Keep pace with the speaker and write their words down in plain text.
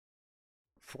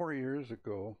4 years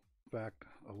ago, in fact,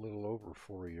 a little over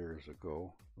 4 years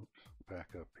ago, oops, back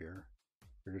up here.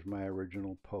 Here's my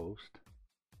original post.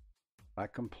 I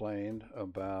complained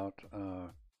about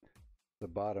the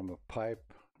bottom of pipe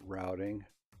routing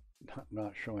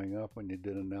not showing up when you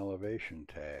did an elevation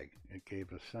tag. It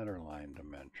gave a center line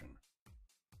dimension.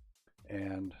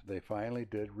 And they finally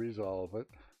did resolve it,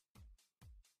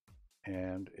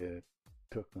 and it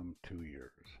took them 2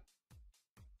 years.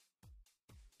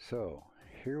 So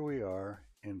here we are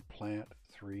in Plant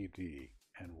 3D,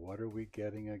 and what are we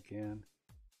getting again?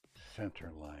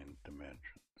 Center line dimensions.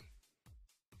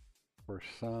 For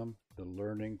some, the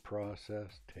learning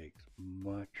process takes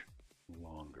much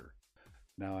longer.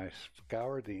 Now, I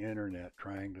scoured the internet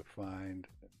trying to find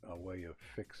a way of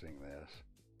fixing this,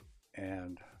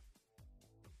 and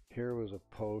here was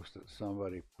a post that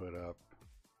somebody put up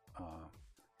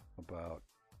about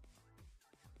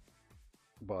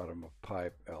bottom of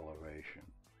pipe elevation.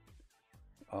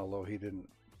 Although he didn't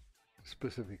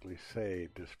specifically say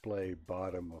display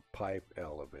bottom of pipe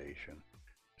elevation,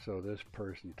 so this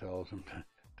person tells him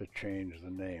to change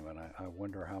the name, and I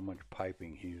wonder how much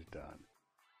piping he's done.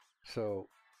 So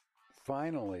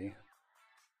finally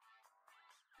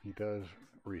he does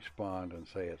respond and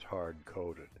say it's hard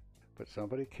coded, but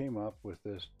somebody came up with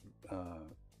this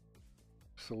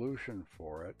solution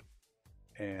for it,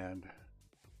 and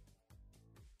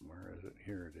where is it?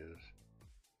 Here it is.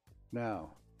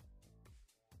 Now,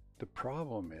 the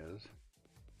problem is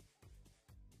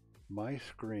my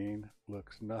screen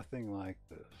looks nothing like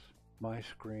this. My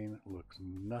screen looks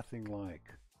nothing like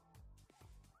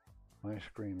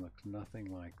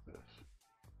this.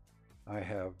 I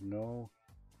have no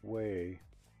way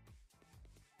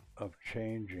of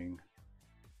changing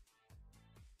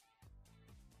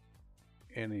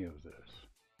any of this.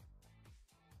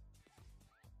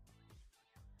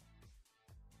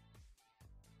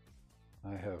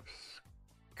 I have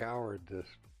scoured this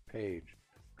page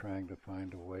trying to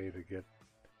find a way to get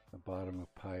the bottom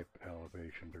of pipe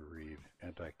elevation to read,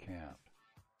 and I can't.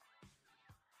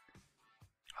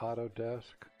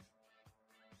 Autodesk,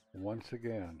 once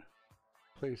again,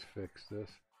 please fix this.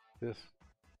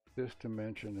 This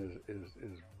dimension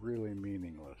is really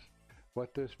meaningless.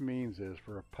 What this means is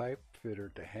for a pipe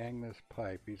fitter to hang this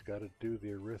pipe, he's got to do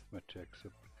the arithmetic,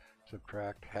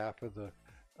 subtract half of the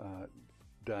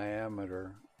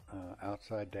diameter,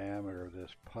 outside diameter of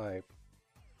this pipe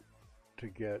to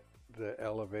get the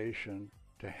elevation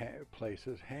to place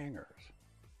his hangers.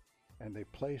 And they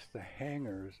place the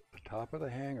hangers, the top of the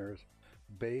hangers,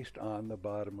 based on the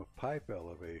bottom of pipe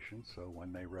elevation, so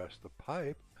when they rest the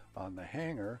pipe on the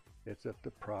hanger, it's at the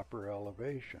proper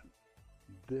elevation.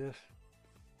 This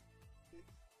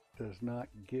does not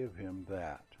give him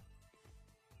that.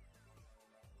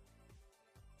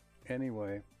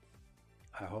 Anyway,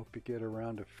 I hope you get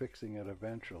around to fixing it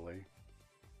eventually.